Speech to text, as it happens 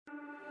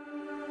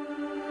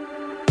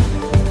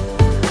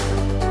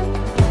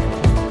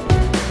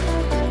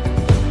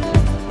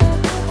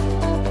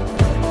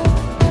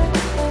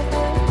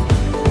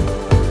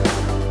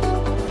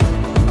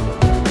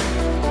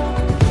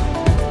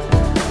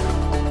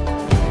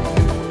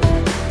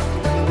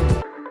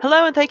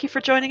Hello, and thank you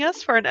for joining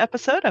us for an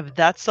episode of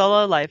That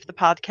Solo Life, the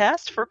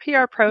podcast for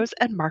PR pros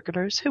and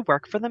marketers who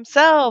work for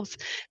themselves.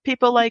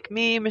 People like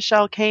me,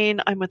 Michelle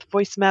Kane, I'm with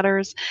Voice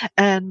Matters,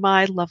 and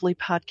my lovely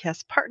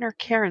podcast partner,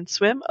 Karen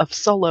Swim of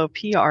Solo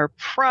PR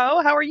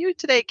Pro. How are you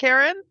today,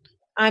 Karen?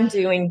 I'm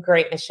doing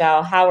great,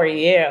 Michelle. How are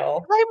you?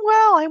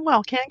 I'm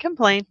well. Can't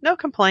complain. No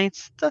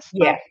complaints. Just,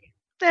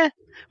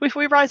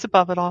 we rise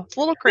above it all. It's a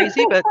little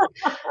crazy, but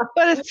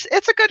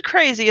it's a good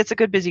crazy. It's a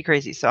good busy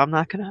crazy. So I'm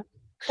not gonna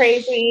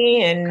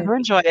crazy and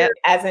enjoy it.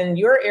 As in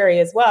your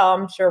area as well,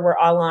 I'm sure we're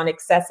all on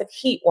excessive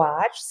heat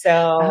watch.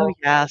 So oh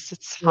yes,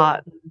 it's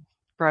hot, and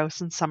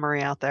gross, and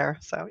summery out there.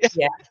 So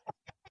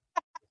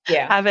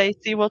yeah. Have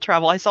AC, will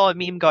travel. I saw a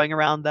meme going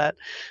around that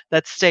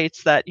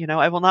states that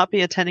I will not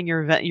be attending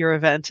your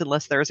event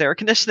unless there's air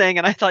conditioning,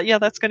 and I thought, yeah,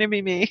 that's going to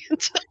be me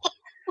until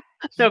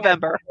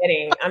November.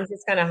 I'm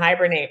just going to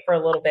hibernate for a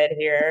little bit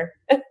here.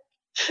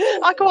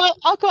 I'll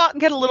go out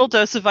and get a little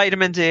dose of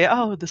vitamin D.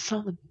 Oh, the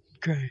sun.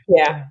 Great.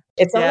 Yeah.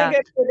 It's only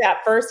good for that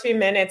first few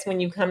minutes when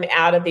you come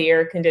out of the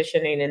air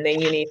conditioning, and then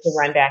you need to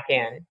run back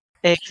in.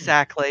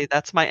 Exactly.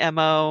 That's my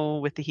MO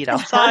with the heat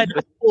outside,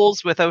 with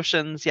pools, with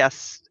oceans.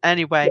 Yes.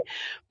 Anyway,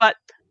 but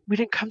we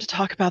didn't come to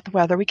talk about the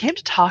weather. We came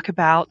to talk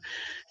about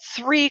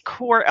 3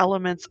 core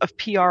elements of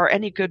PR,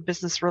 any good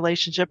business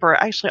relationship, or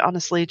actually,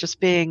 honestly, just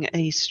being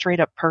a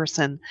straight up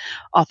person: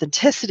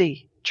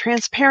 authenticity,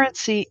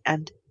 transparency,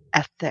 and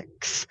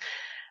ethics.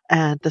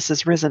 And this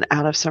has risen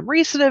out of some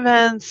recent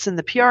events in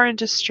the PR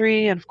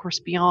industry and, of course,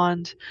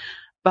 beyond.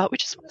 But we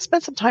just want to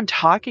spend some time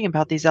talking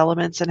about these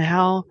elements and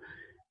how,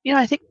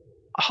 I think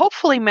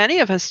hopefully many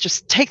of us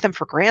just take them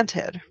for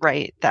granted,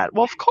 right? That,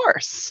 well, of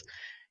course,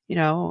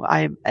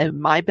 I'm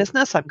in my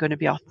business, I'm going to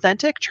be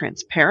authentic,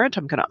 transparent,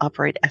 I'm going to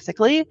operate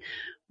ethically.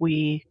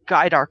 We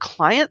guide our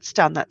clients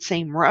down that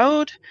same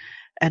road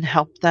and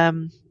help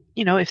them,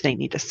 if they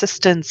need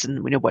assistance,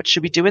 and what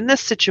should we do in this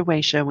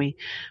situation? We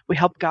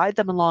help guide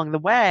them along the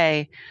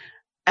way.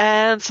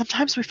 And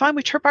sometimes we find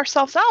we trip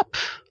ourselves up.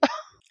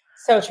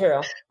 So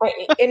true.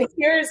 And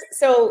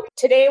so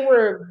today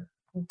we're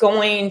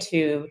going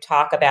to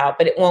talk about,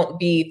 but it won't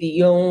be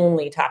the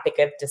only topic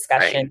of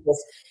discussion, right,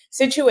 this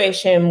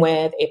situation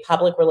with a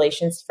public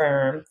relations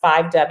firm,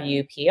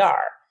 5W PR,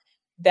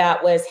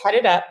 that was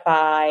headed up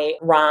by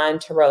Ron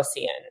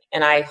Tarosian.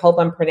 And I hope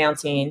I'm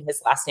pronouncing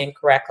his last name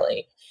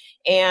correctly.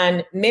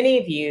 And many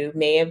of you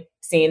may have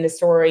seen the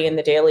story in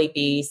the Daily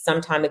Beast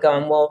some time ago,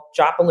 and we'll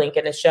drop a link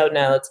in the show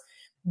notes,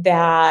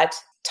 that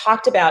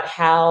talked about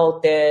how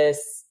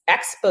this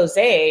expose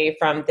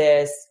from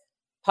this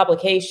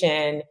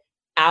publication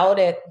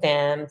outed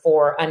them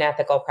for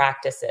unethical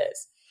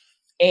practices.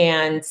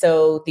 And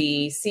so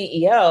the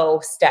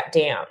CEO stepped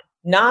down,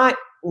 not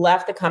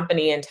left the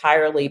company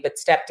entirely, but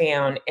stepped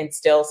down and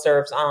still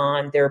serves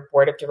on their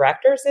board of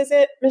directors. Is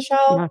it,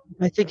 Michelle?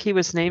 I think he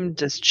was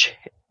named as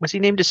was he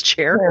named as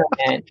chair?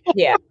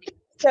 Yeah.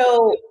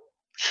 So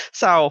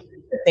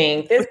the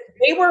thing,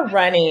 they were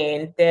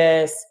running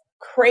this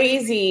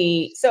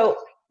crazy. So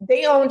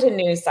they owned a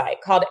news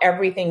site called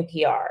Everything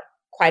PR.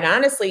 Quite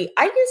honestly,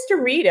 I used to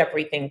read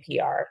Everything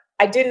PR.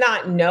 I did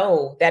not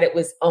know that it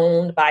was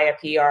owned by a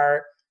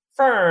PR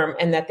firm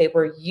and that they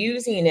were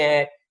using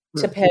it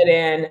to put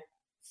in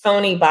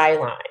phony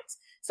bylines.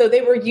 So they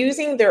were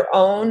using their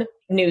own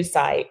news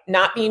site,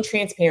 not being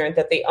transparent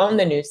that they own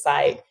the news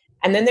site.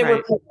 And then they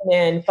were putting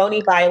in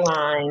phony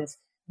bylines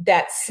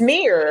that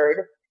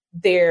smeared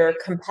their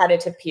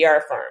competitive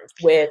PR firms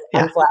with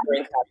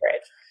unflattering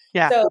coverage.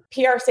 Yeah. So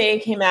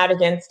PRSA came out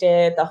against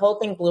it. The whole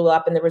thing blew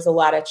up and there was a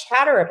lot of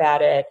chatter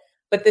about it.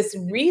 But this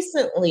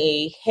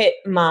recently hit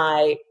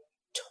my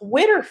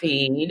Twitter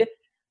feed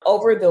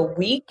over the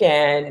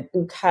weekend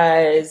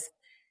because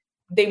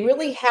they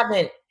really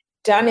haven't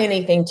done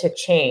anything to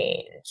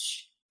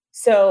change.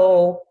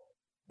 So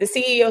the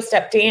CEO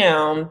stepped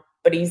down,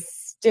 but he's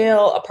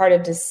still a part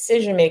of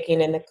decision-making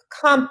in the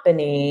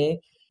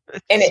company.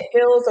 And it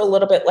feels a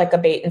little bit like a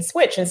bait and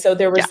switch. And so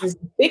there was this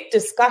big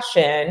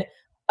discussion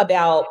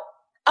about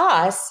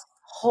us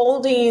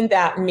holding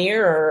that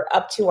mirror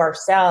up to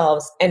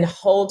ourselves and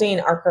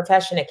holding our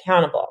profession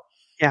accountable.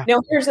 Yeah.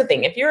 Now, here's the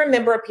thing. If you're a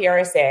member of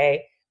PRSA,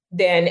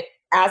 then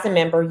as a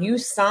member, you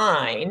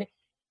sign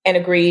and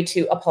agree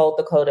to uphold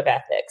the Code of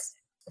Ethics.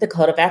 The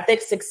Code of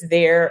Ethics is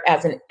there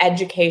as an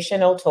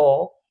educational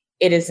tool.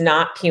 It is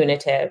not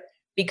punitive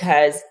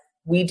because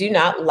we do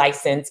not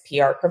license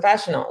PR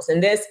professionals.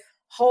 And this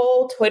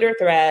whole Twitter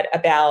thread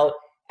about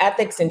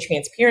ethics and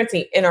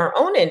transparency in our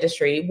own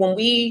industry, when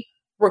we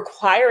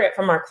require it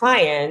from our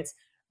clients,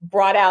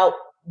 brought out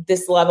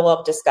this level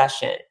of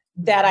discussion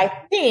that I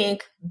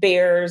think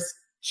bears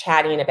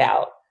chatting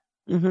about.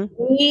 Mm-hmm.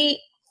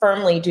 We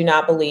firmly do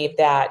not believe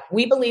that.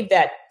 We believe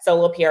that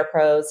solo PR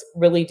pros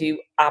really do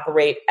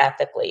operate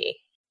ethically.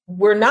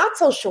 We're not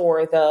so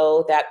sure,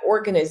 though, that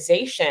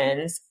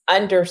organizations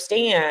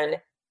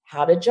understand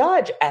how to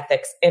judge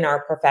ethics in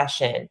our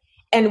profession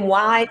and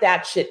why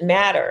that should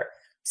matter.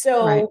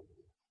 So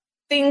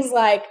things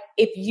like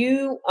if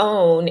you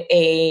own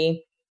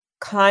a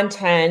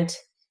content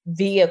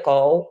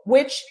vehicle,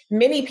 which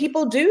many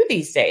people do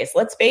these days.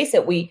 Let's face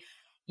it,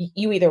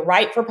 you either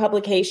write for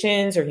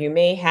publications, or you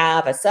may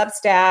have a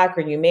Substack,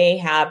 or you may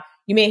have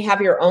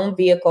your own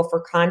vehicle for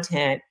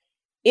content.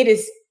 It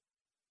is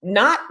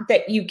not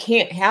that you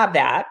can't have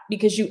that,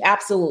 because you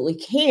absolutely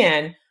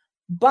can,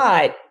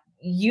 but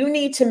you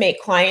need to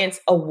make clients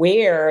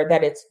aware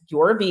that it's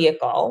your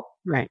vehicle,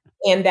 right,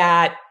 and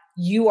that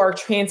you are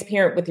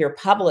transparent with your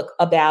public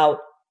about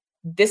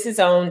this is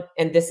owned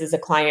and this is a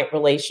client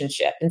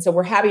relationship. And so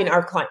we're having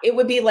our client, it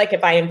would be like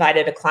if I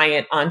invited a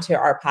client onto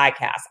our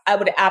podcast, I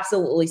would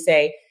absolutely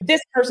say, this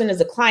person is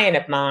a client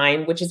of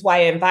mine, which is why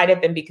I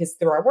invited them, because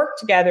through our work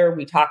together,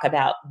 we talk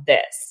about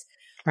this.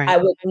 right. I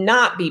would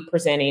not be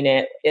presenting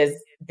it as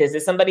this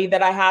is somebody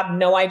that I have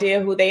no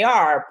idea who they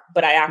are,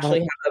 but I actually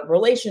have a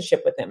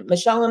relationship with them.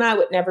 Michelle and I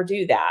would never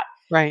do that.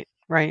 Right,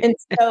 right. And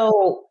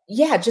so,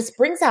 yeah, it just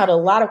brings out a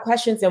lot of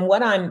questions. And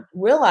what I'm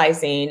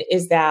realizing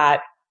is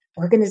that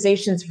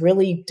organizations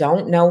really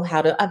don't know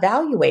how to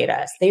evaluate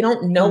us. They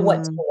don't know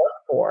what to look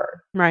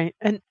for. Right.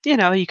 And,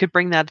 you could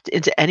bring that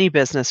into any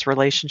business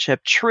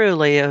relationship,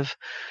 truly, of,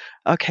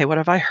 okay, what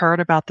have I heard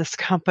about this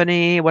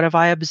company? What have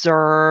I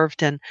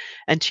observed? And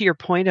to your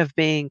point of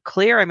being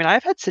clear, I mean,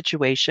 I've had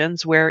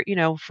situations where,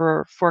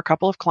 for a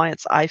couple of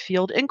clients, I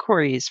field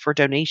inquiries for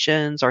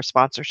donations or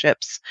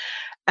sponsorships.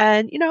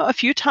 And, a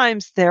few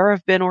times there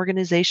have been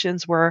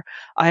organizations where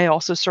I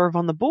also serve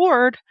on the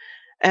board,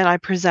 and I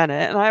present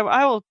it, and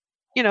I will,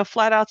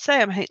 flat out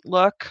say, hey,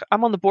 look,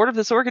 I'm on the board of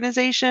this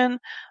organization,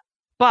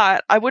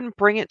 but I wouldn't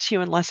bring it to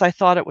you unless I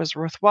thought it was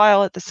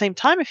worthwhile. At the same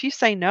time, if you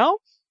say no,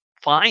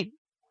 fine.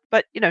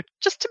 But,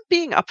 just to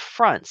being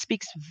upfront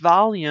speaks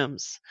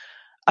volumes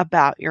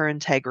about your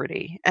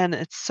integrity. And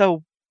it's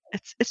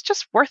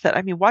just worth it.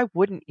 I mean, why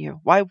wouldn't you?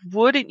 Why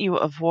wouldn't you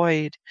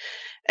avoid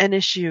an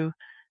issue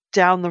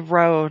down the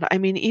road? I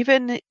mean,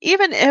 even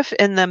if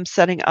in them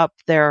setting up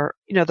their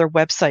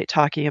website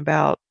talking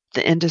about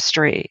the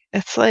industry,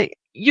 it's like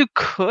you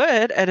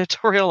could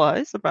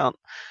editorialize about,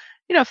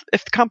 if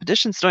the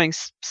competition's doing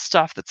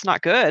stuff that's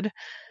not good,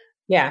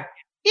 Yeah.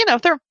 you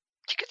could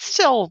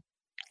still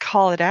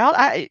call it out.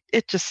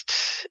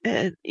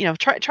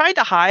 Trying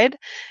to hide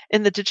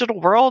in the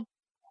digital world,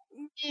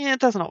 it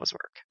doesn't always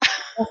work.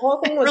 The whole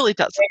thing It was really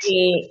doesn't.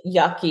 pretty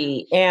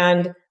yucky.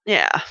 And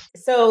Yeah.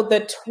 so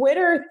the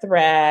Twitter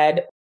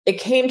thread, it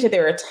came to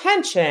their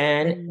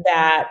attention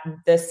that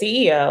the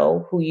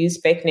CEO, who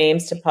used fake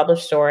names to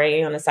publish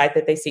story on a site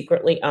that they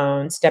secretly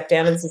own, stepped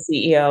down as the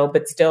CEO,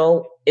 but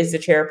still is the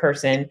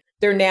chairperson.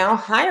 They're now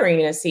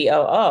hiring a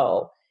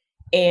COO.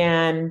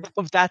 And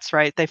That's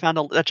right. They found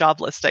a job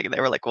listing, and they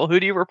were like, well, who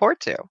do you report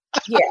to?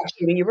 yeah,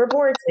 who do you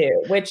report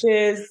to? Which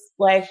is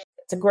like,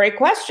 it's a great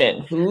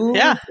question. Who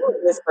does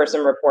this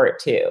person report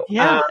to?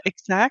 Yeah,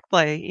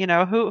 exactly.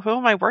 Who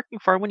am I working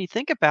for? When you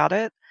think about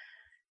it,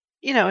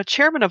 a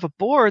chairman of a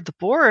board, the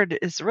board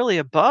is really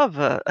above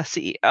a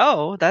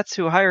CEO. That's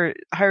who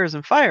hires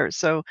and fires.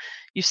 So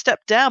you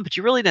stepped down, but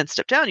you really didn't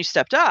step down. You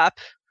stepped up.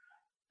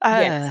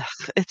 Yes.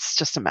 It's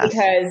just a mess.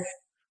 Because,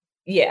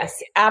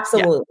 yes,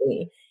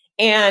 absolutely.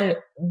 And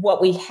what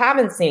we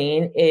haven't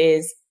seen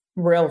is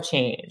real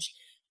change.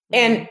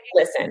 And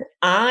listen,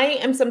 I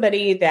am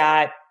somebody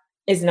that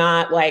is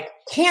not like,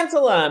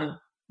 cancel them,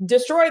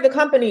 destroy the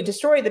company,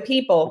 destroy the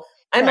people.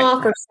 I'm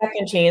all for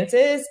second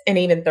chances and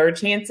even third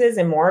chances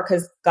and more,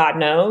 because God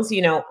knows,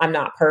 I'm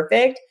not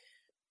perfect.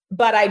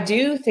 But I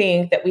do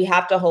think that we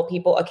have to hold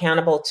people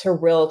accountable to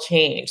real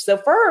change. So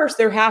first,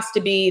 there has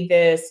to be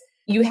this,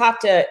 you have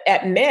to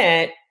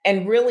admit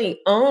and really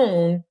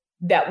own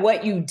that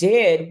what you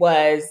did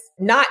was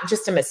not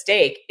just a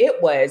mistake.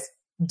 It was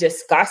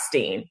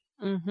disgusting.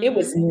 It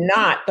was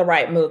not the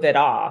right move at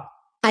all.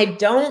 I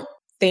don't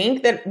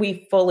think that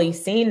we've fully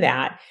seen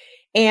that.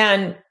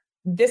 And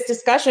this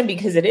discussion,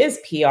 because it is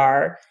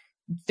PR,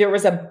 there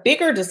was a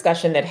bigger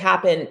discussion that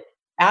happened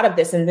out of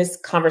this, and this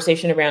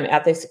conversation around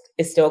ethics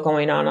is still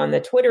going on the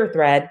Twitter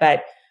thread,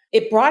 but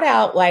it brought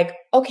out like,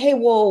 okay,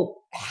 well,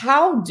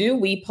 how do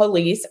we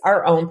police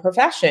our own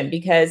profession?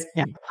 Because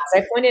as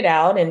I pointed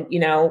out, and,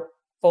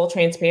 full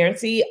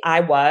transparency, I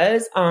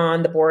was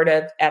on the board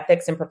of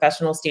ethics and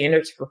professional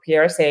standards for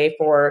PRSA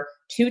for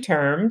 2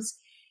 terms,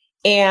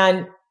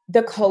 and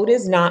the code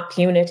is not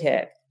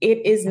punitive.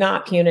 It is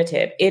not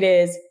punitive. It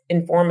is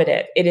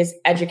informative. It is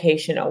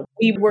educational.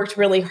 We worked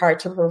really hard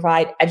to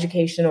provide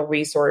educational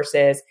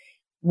resources.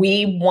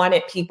 We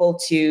wanted people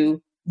to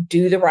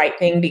do the right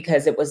thing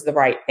because it was the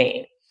right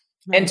thing,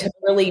 and to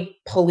really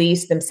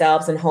police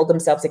themselves and hold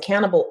themselves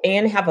accountable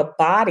and have a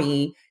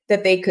body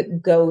that they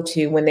could go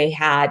to when they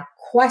had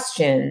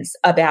questions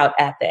about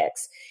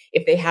ethics.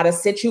 If they had a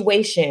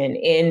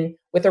situation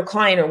with their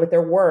client or with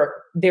their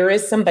work, there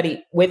is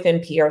somebody within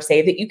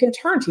PRSA that you can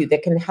turn to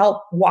that can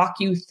help walk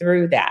you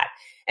through that.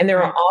 And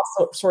there are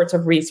all sorts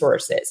of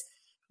resources.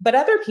 But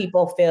other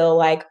people feel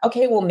like,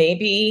 okay, well,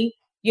 maybe,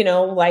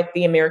 like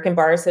the American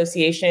Bar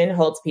Association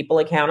holds people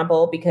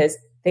accountable because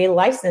they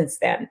license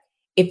them.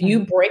 If you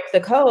break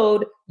the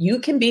code, you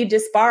can be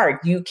disbarred.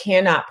 You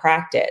cannot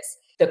practice.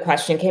 the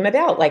question came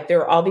about, like, there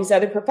are all these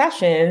other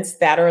professions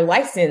that are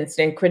licensed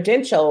and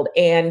credentialed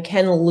and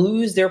can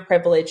lose their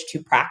privilege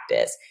to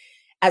practice.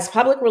 As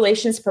public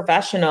relations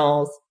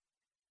professionals,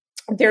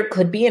 there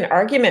could be an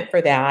argument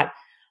for that.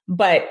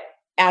 But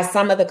as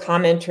some of the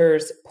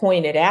commenters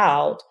pointed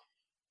out,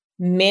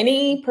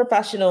 many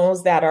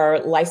professionals that are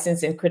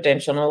licensed and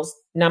credentialed,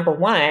 number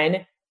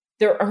one,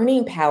 their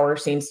earning power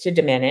seems to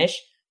diminish.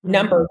 Mm-hmm.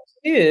 Number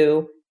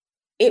two,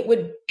 it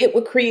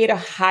would create a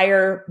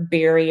higher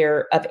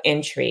barrier of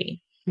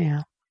entry.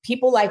 Yeah.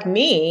 People like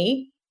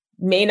me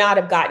may not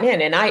have gotten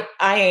in. And I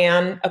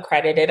am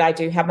accredited. I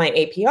do have my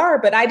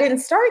APR, but I didn't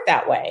start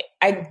that way.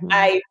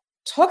 I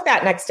took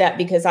that next step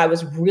because I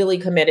was really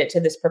committed to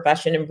this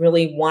profession and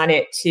really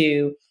wanted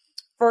to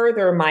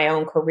further my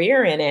own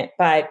career in it.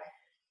 But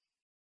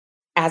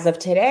as of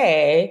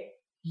today,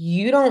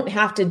 you don't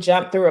have to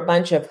jump through a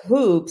bunch of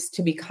hoops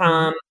to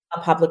become a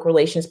public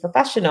relations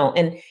professional.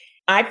 And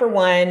I, for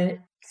one,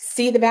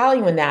 see the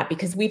value in that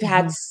because we've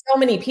had so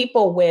many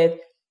people with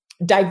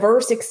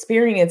diverse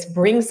experience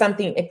bring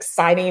something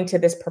exciting to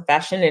this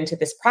profession and to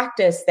this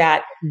practice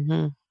that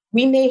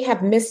we may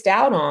have missed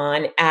out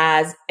on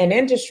as an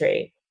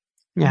industry.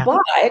 Yeah.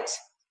 But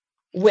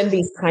when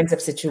these kinds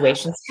of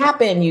situations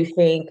happen, you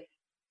think,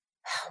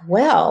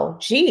 well,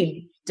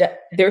 gee,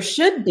 there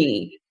should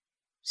be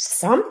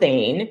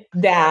something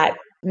that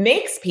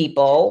makes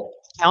people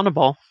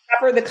accountable,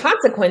 suffer the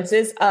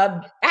consequences of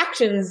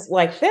actions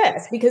like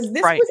this, because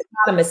this was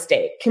not a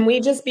mistake. Can we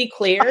just be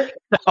clear?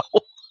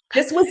 No.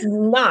 This was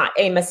not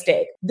a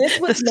mistake. This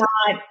was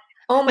not,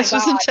 oh my God. This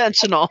was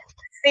intentional.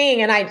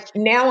 Thing. And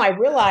I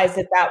realize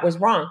that was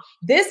wrong.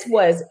 This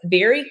was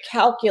very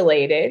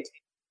calculated.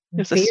 It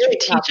was a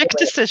strategic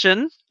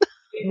decision.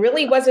 It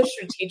really was a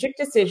strategic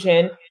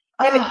decision.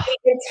 And the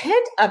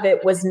intent of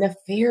it was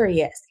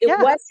nefarious. It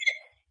wasn't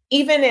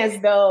even as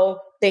though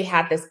they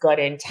had this good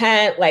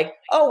intent, like,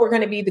 oh, we're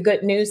going to be the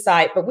good news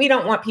site, but we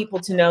don't want people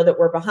to know that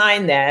we're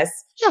behind this.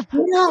 Yeah,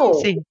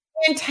 no, the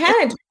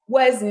intent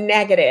was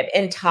negative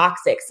and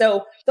toxic.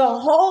 So the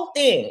whole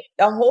thing,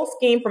 the whole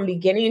scheme from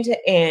beginning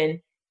to end,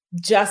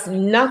 just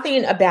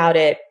nothing about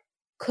it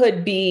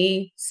could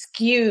be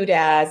skewed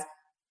as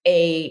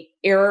a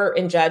error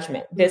in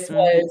judgment. This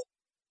was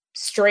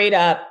straight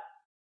up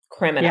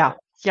criminal.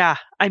 Yeah.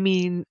 I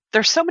mean,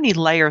 there's so many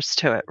layers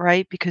to it,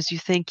 right? Because you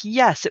think,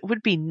 yes, it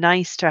would be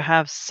nice to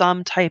have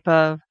some type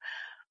of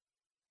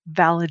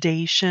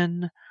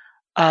validation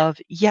of,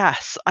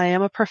 yes, I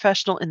am a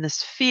professional in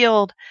this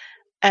field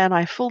and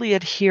I fully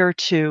adhere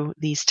to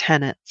these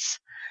tenets.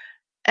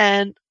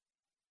 And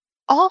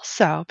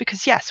also,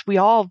 because yes,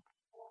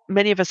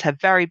 many of us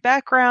have varied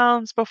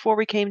backgrounds before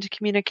we came to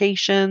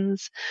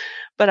communications,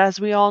 but as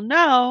we all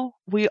know,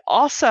 we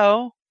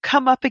also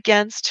come up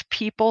against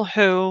people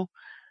who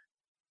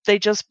they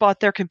just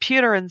bought their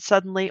computer and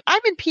suddenly,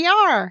 I'm in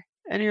PR.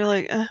 And you're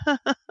like,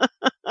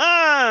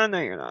 no,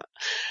 you're not.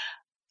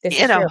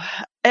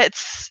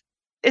 It's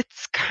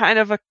kind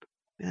of a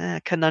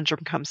conundrum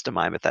comes to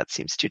mind, but that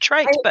seems too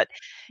trite. But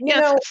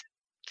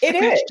it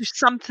is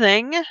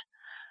something.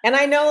 And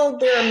I know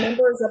there are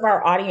members of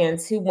our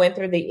audience who went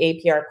through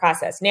the APR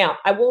process. Now,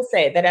 I will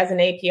say that as an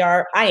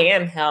APR, I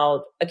am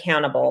held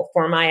accountable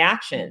for my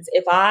actions.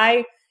 If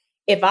I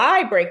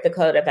break the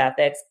code of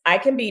ethics, I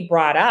can be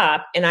brought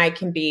up and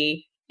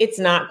it's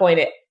not going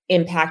to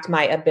impact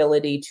my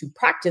ability to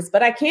practice,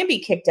 but I can be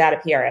kicked out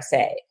of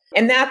PRSA.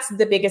 And that's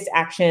the biggest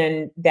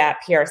action that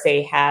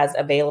PRSA has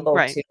available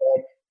to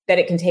it, that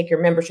it can take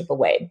your membership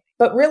away.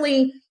 But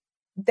really,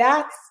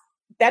 that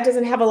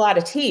doesn't have a lot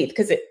of teeth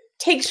because it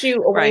takes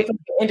you away from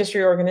the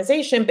industry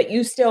organization, but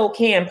you still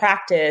can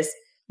practice.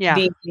 Yeah.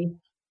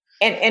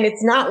 And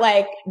it's not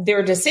like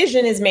their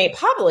decision is made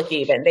public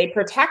even. They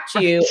protect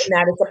you and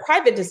that it's a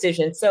private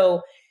decision.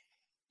 So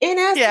in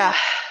essence,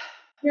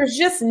 there's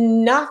just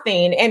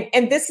nothing.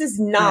 And this is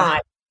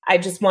not, I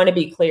just want to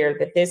be clear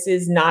that this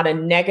is not a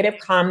negative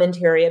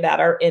commentary about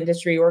our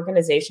industry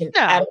organization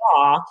at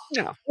all.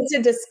 No. It's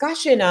a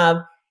discussion of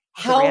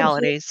how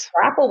realities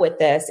grapple with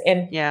this.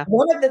 And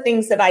one of the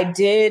things that I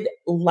did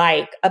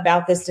like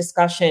about this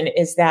discussion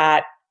is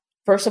that,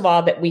 first of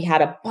all, that we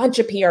had a bunch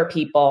of PR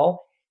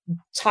people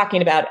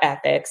talking about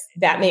ethics.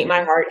 That made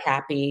my heart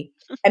happy.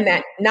 And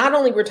that not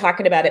only were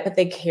talking about it, but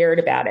they cared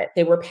about it.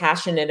 They were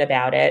passionate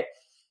about it.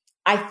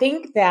 I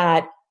think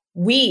that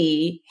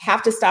we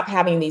have to stop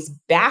having these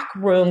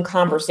backroom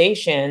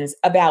conversations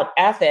about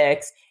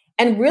ethics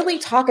and really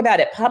talk about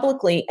it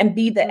publicly and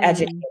be the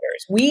educators.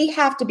 We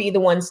have to be the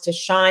ones to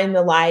shine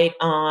the light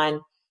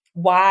on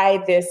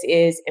why this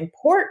is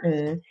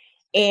important.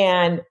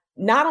 And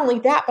not only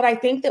that, but I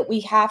think that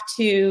we have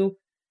to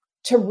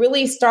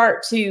really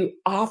start to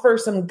offer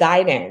some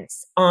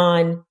guidance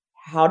on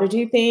how to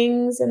do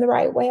things in the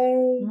right way.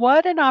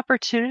 What an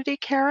opportunity,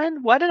 Karen.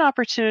 What an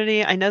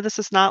opportunity. I know this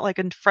is not like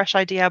a fresh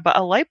idea, but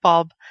a light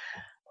bulb.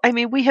 I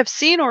mean, we have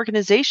seen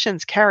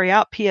organizations carry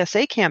out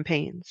PSA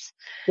campaigns.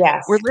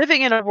 Yes. We're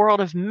living in a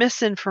world of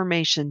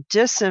misinformation,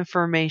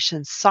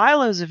 disinformation,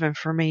 silos of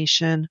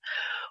information,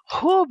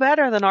 who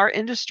better than our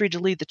industry to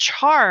lead the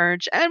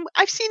charge? And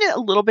I've seen it a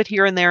little bit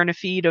here and there in a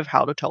feed of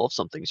how to tell if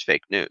something's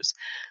fake news.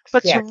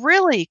 But Yeah. to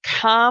really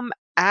come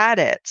at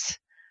it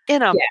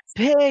in a Yes.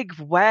 big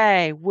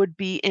way would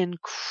be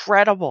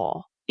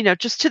incredible,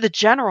 just to the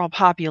general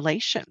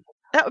population.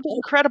 That would be an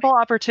incredible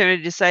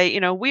opportunity to say,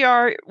 we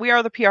are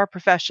the PR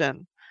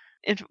profession.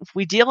 If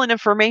we deal in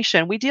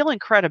information, we deal in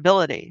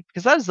credibility,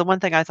 because that is the one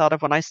thing I thought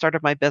of when I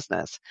started my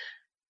business.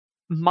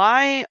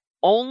 My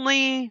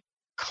only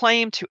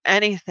claim to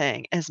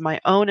anything is my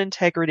own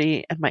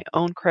integrity and my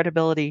own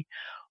credibility.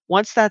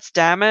 Once that's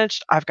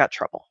damaged, I've got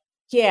trouble.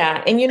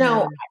 Yeah. And,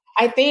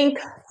 I think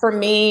for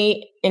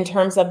me, in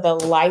terms of the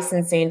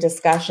licensing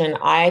discussion,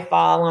 I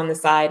fall on the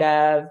side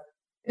of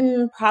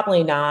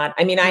probably not.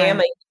 I mean, I am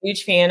a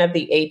huge fan of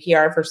the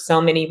APR for so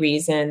many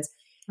reasons.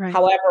 Right.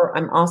 However,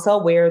 I'm also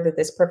aware that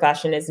this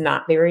profession is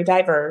not very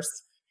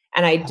diverse.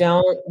 And I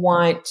don't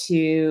want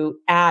to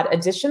add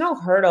additional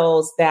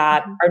hurdles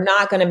that are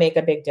not going to make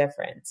a big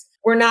difference.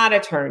 We're not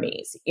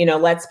attorneys,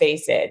 let's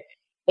face it.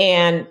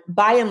 And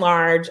by and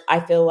large, I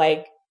feel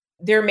like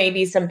there may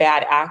be some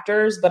bad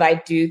actors, but I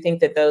do think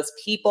that those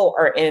people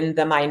are in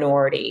the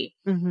minority.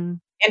 Mm-hmm.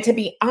 And to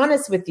be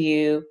honest with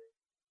you,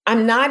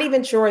 I'm not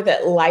even sure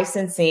that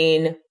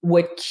licensing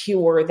would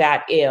cure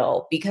that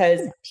ill, because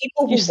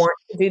people who want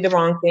to do the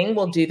wrong thing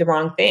will do the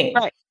wrong thing.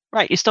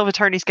 Right. You still have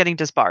attorneys getting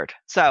disbarred.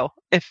 So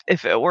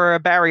if it were a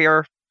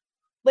barrier,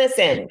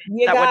 listen,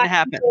 you that got wouldn't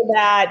happen. People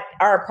that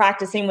are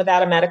practicing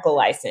without a medical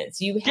license.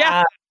 You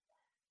have,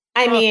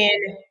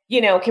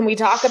 can we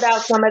talk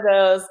about some of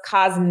those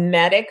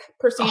cosmetic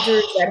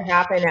procedures that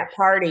happen at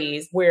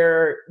parties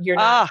where you're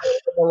not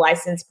a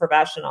licensed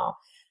professional?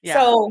 Yeah.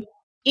 So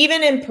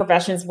even in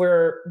professions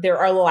where there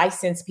are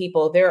licensed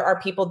people, there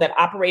are people that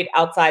operate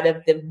outside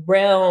of the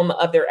realm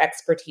of their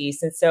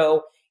expertise. And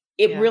so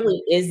it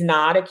really is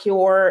not a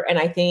cure. And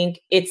I think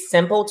it's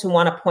simple to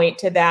want to point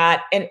to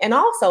that, and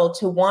also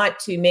to want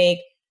to make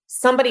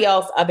somebody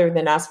else other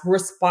than us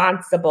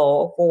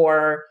responsible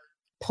for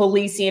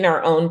policing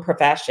our own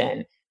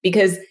profession,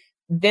 because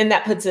then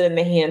that puts it in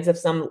the hands of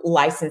some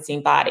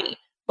licensing body.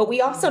 But we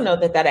also know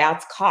that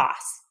adds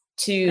costs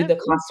to the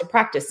cost of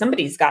practice.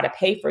 Somebody's got to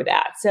pay for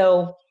that.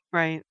 So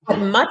I'd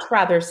much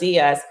rather see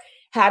us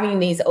having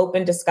these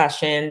open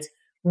discussions,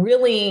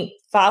 really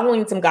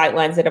following some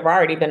guidelines that have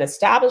already been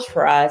established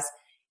for us,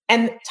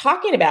 and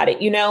talking about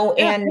it,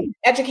 and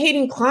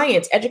educating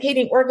clients,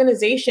 educating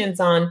organizations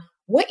on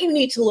what you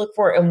need to look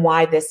for and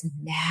why this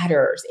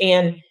matters.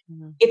 And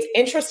it's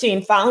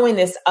interesting, following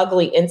this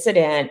ugly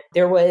incident,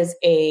 there was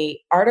a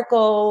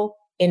article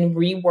in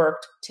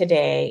Reworked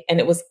today, and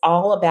it was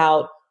all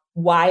about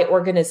why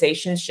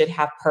organizations should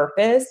have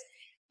purpose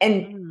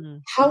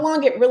and how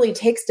long it really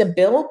takes to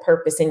build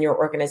purpose in your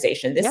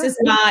organization. This is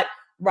not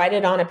write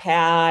it on a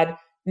pad,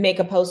 make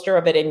a poster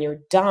of it, and you're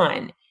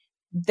done.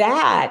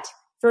 That,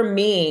 for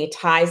me,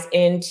 ties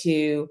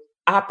into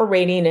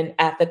operating an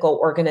ethical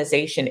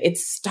organization. It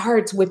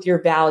starts with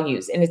your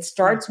values, and it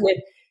starts with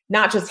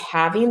not just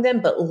having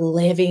them, but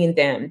living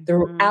them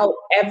throughout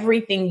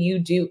everything you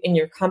do in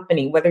your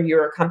company, whether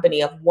you're a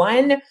company of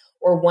 1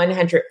 or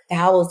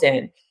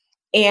 100,000.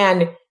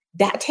 And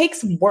that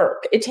takes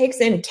work. It takes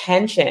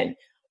intention.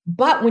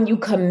 But when you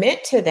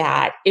commit to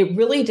that, it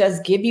really does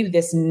give you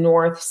this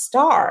North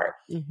Star.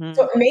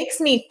 So it makes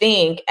me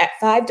think, at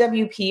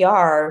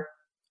 5WPR,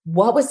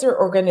 what was their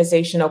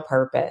organizational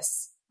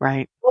purpose?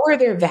 Right. What were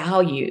their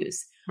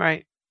values?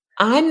 Right.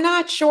 I'm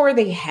not sure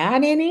they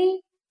had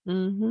any,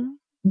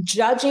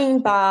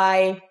 judging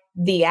by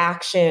the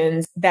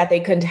actions that they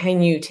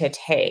continue to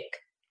take.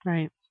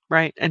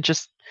 Right. And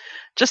just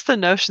the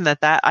notion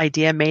that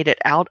idea made it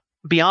out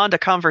beyond a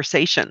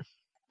conversation,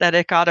 that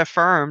it got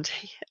affirmed.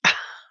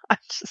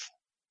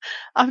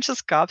 I'm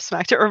just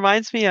gobsmacked. It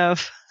reminds me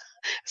of,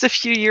 it was a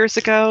few years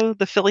ago,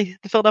 the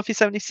Philadelphia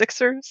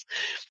 76ers.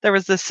 There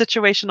was this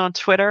situation on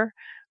Twitter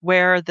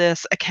where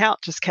this account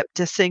just kept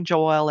dissing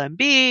Joel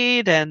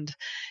Embiid and,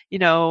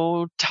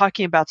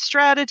 talking about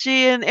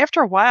strategy. And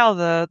after a while,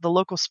 the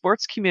local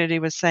sports community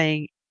was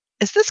saying,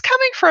 is this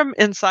coming from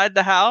inside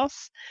the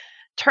house?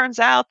 Turns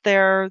out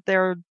they're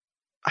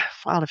I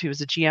don't know if he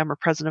was a GM or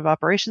president of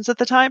operations at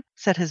the time,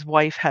 said his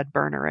wife had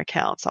burner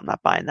accounts. I'm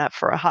not buying that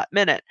for a hot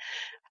minute.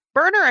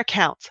 Burner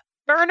accounts,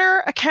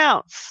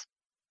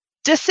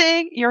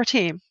 dissing your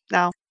team.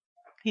 Now,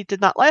 he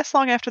did not last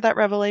long after that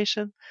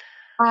revelation.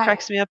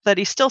 Cracks me up that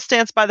he still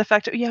stands by the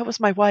fact that, it was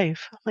my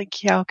wife. I'm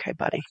like, yeah, okay,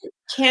 buddy.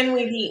 Can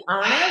we be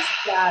honest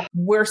that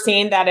we're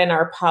seeing that in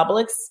our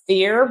public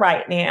sphere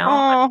right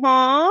now?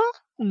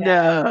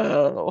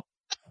 No.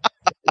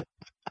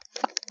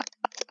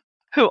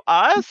 Who,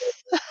 us?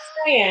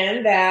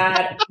 Saying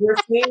that we're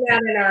seeing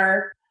that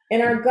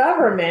in our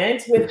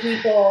government, with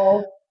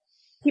people's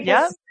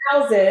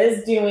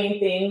spouses doing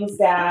things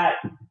that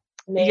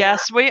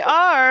we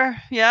are.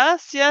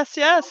 Yes.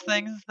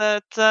 Things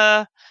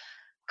that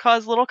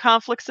cause little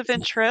conflicts of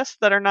interest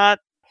that are not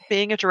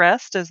being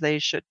addressed as they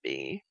should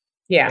be.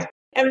 Yeah.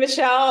 And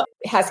Michelle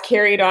has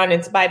carried on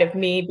in spite of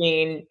me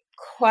being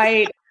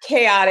quite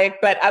chaotic,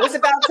 but I was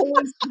about to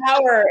lose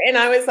power, and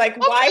I was like,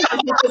 "Why?" I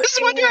was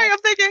wondering. I'm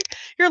thinking,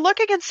 you're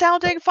looking and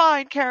sounding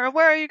fine, Kara.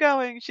 Where are you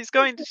going? She's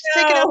taking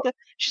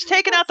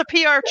out the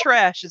PR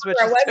trash, is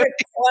what I she's doing. wasn't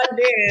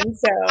plugged in,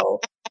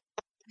 so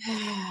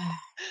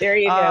there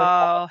you go.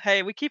 Oh,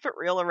 hey, we keep it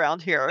real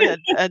around here,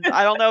 and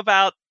I don't know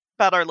about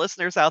our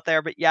listeners out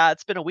there, but yeah,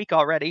 it's been a week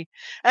already.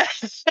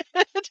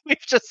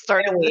 We've just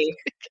started.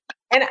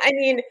 And I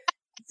mean,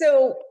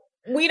 so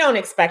we don't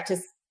expect to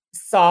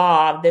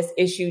solve this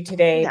issue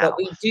today, but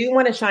we do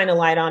want to shine a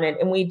light on it,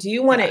 and we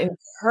do want to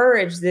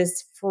encourage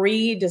this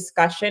free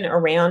discussion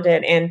around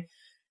it. And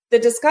the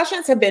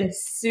discussions have been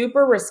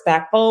super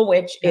respectful,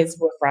 which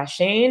is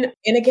refreshing.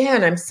 And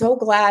again, I'm so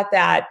glad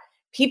that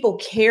people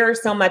care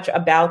so much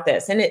about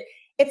this. And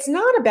it's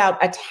not about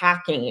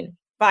attacking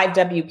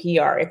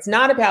 5WPR. It's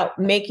not about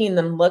making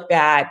them look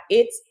bad.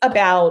 It's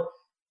about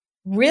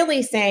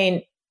really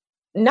saying,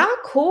 not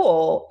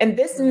cool. And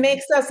this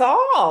makes us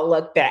all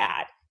look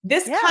bad.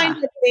 This kind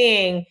of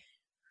thing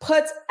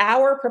puts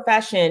our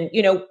profession,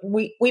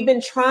 we've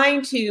been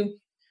trying to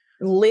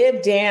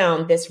live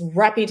down this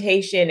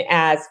reputation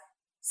as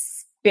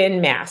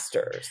spin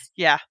masters.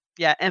 Yeah.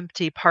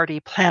 Empty party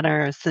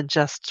planners and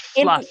just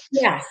fluff.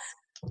 Yes.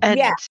 And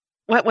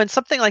when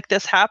something like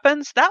this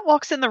happens, that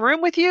walks in the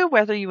room with you,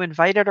 whether you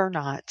invite it or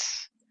not.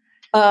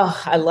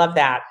 Oh, I love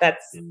that.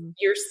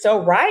 You're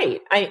so right.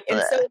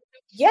 So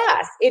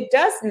yes, it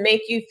does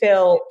make you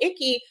feel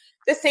icky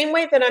the same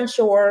way that I'm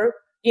sure,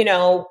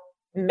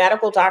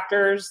 medical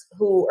doctors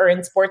who are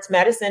in sports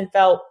medicine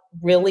felt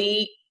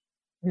really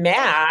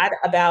mad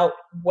about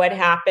what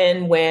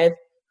happened with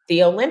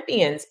the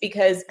Olympians,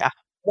 because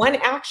one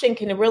action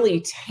can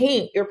really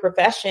taint your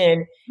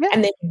profession,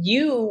 and then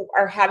you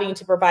are having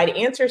to provide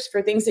answers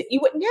for things that you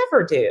would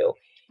never do.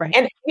 Right.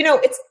 And,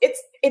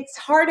 it's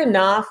hard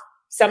enough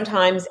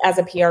sometimes as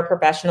a PR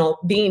professional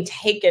being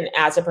taken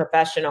as a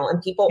professional,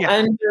 and people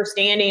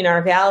understanding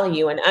our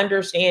value and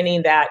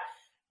understanding that,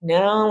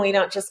 no, we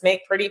don't just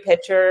make pretty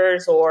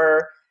pictures,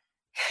 or,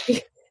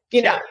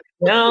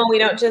 no, we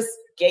don't just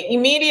get you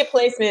media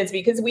placements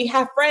because we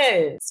have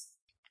friends.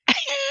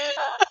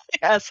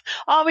 Yes.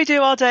 All we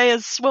do all day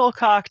is swill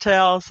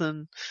cocktails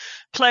and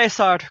place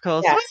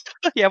articles.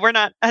 Yes. We're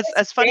not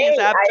as funny as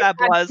AbFab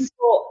was.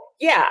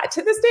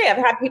 To this day, I've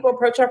had people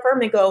approach our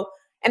firm and go,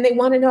 and they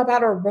want to know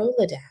about our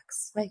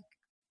Rolodex. Like,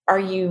 are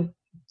you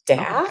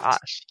daft? Oh my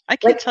gosh. I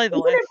can't tell you the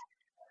list.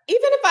 Even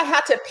if I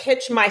had to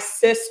pitch my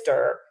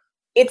sister,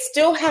 it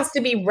still has to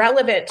be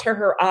relevant to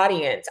her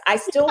audience. I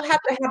still have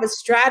to have a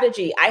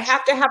strategy. I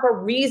have to have a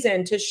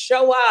reason to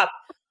show up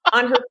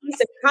on her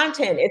piece of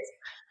content.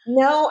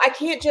 No, I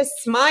can't just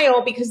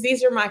smile because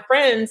these are my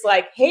friends.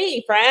 Like,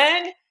 hey,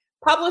 friend,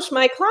 publish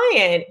my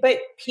client. But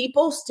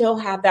people still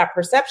have that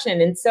perception.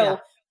 And so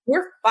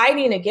we're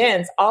fighting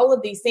against all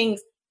of these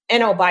things.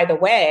 And oh, by the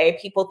way,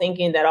 people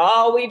thinking that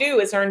all we do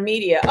is earn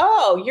media.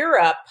 Oh, you're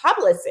a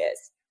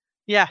publicist.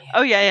 Yeah.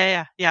 Oh,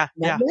 yeah.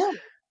 No,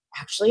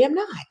 actually, I'm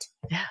not.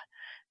 Yeah.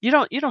 You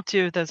don't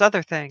do those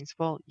other things.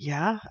 Well,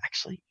 yeah,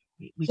 actually,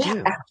 we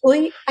do.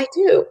 Actually, I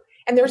do.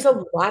 And there's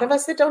a lot of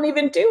us that don't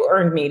even do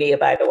earned media,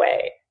 by the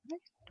way.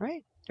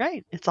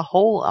 Right. It's a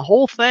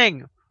whole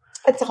thing.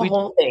 It's a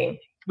whole thing.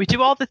 We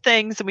do all the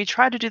things, and we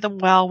try to do them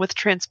well with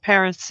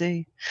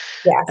transparency,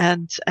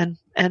 and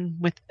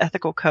with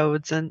ethical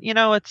codes. And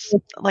it's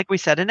like we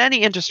said, in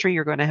any industry,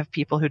 you're going to have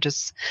people who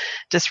just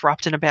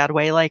disrupt in a bad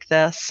way like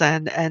this.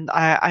 And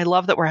I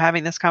love that we're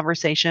having this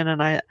conversation.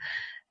 And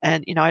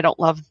I don't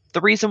love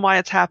the reason why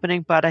it's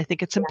happening, but I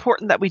think it's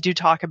important that we do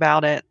talk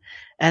about it,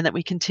 and that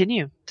we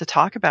continue to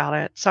talk about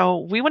it. So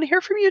we want to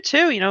hear from you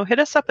too. Hit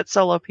us up at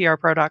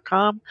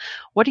soloprpro.com.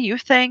 What do you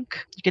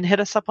think? You can hit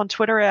us up on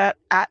Twitter at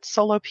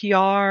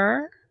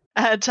solopr.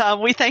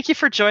 And we thank you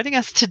for joining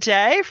us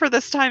today for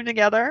this time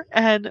together.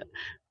 And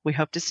we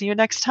hope to see you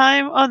next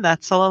time on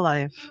That's Solo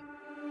Life.